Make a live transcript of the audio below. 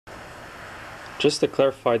Just to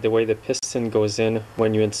clarify the way the piston goes in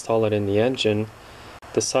when you install it in the engine,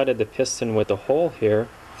 the side of the piston with the hole here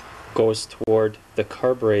goes toward the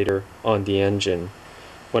carburetor on the engine.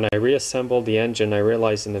 When I reassembled the engine, I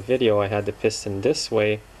realized in the video I had the piston this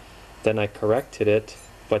way, then I corrected it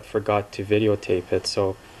but forgot to videotape it.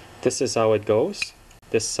 So this is how it goes,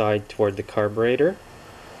 this side toward the carburetor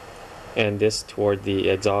and this toward the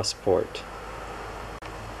exhaust port.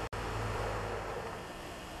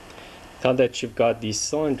 Now that you've got the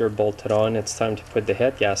cylinder bolted on, it's time to put the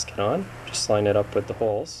head gasket on. Just line it up with the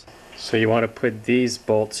holes. So you want to put these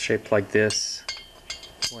bolts shaped like this.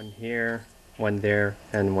 One here, one there,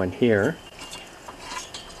 and one here.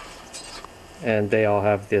 And they all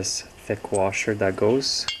have this thick washer that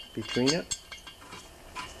goes between it.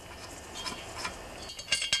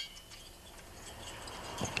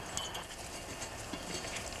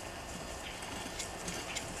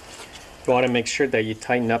 You want to make sure that you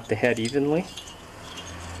tighten up the head evenly.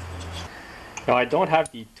 Now I don't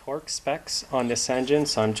have the torque specs on this engine,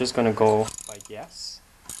 so I'm just going to go by guess.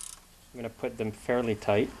 I'm going to put them fairly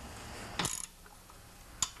tight.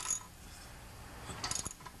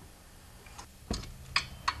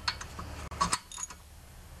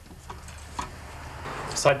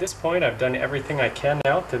 So at this point I've done everything I can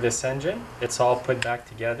now to this engine. It's all put back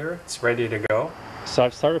together, it's ready to go. So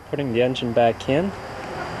I've started putting the engine back in.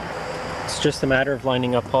 It's just a matter of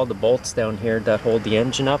lining up all the bolts down here that hold the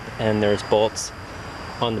engine up, and there's bolts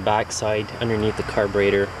on the back side underneath the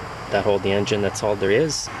carburetor that hold the engine. That's all there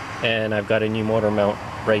is. And I've got a new motor mount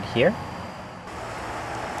right here.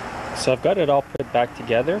 So I've got it all put back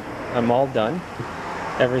together. I'm all done.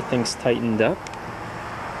 Everything's tightened up.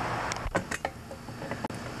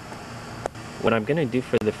 What I'm going to do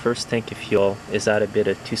for the first tank of fuel is add a bit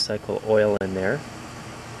of 2-cycle oil in there.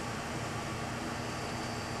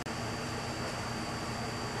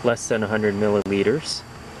 Less than 100 milliliters.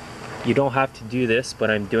 You don't have to do this, but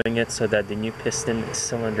I'm doing it so that the new piston,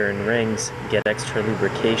 cylinder, and rings get extra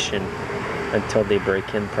lubrication until they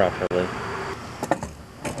break in properly.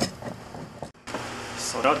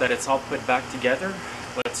 So now that it's all put back together,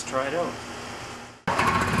 let's try it out.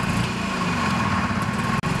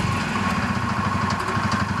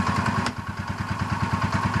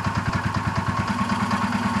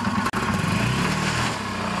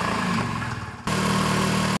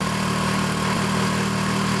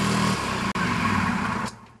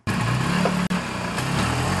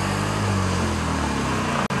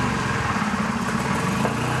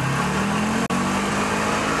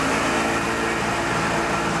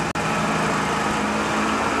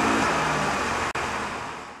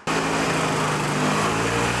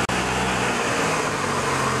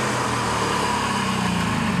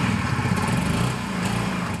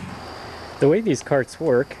 The way these carts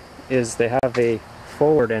work is they have a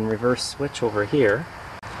forward and reverse switch over here,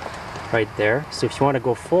 right there. So if you want to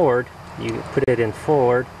go forward, you put it in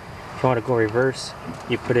forward. If you want to go reverse,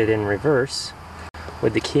 you put it in reverse.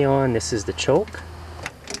 With the key on, this is the choke.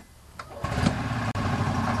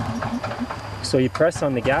 So you press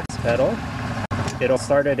on the gas pedal, it'll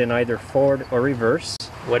start it in either forward or reverse,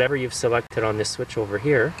 whatever you've selected on this switch over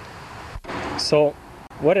here. So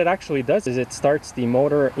what it actually does is it starts the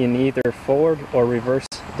motor in either forward or reverse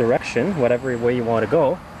direction, whatever way you want to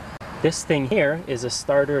go. This thing here is a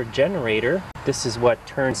starter generator. This is what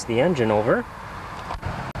turns the engine over.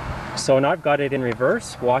 So now I've got it in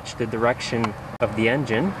reverse. Watch the direction of the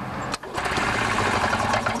engine.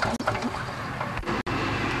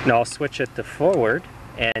 Now I'll switch it to forward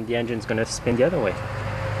and the engine's going to spin the other way.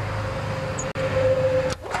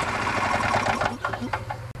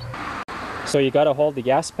 So you got to hold the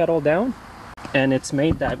gas pedal down, and it's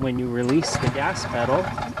made that when you release the gas pedal,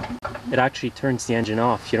 it actually turns the engine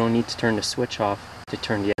off. You don't need to turn the switch off to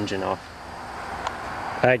turn the engine off.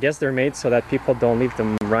 I guess they're made so that people don't leave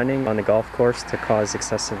them running on the golf course to cause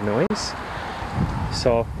excessive noise.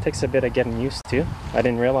 So it takes a bit of getting used to. I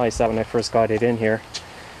didn't realize that when I first got it in here,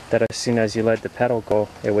 that as soon as you let the pedal go,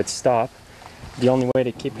 it would stop. The only way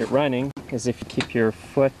to keep it running is if you keep your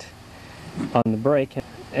foot on the brake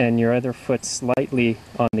and your other foot slightly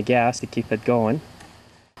on the gas to keep it going.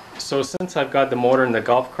 So since I've got the motor in the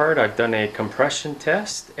golf cart, I've done a compression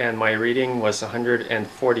test, and my reading was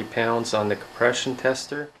 140 pounds on the compression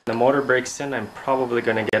tester. The motor breaks in, I'm probably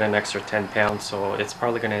going to get an extra 10 pounds, so it's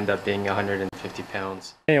probably going to end up being 150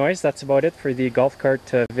 pounds. Anyways, that's about it for the golf cart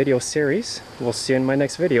video series. We'll see you in my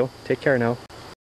next video. Take care now.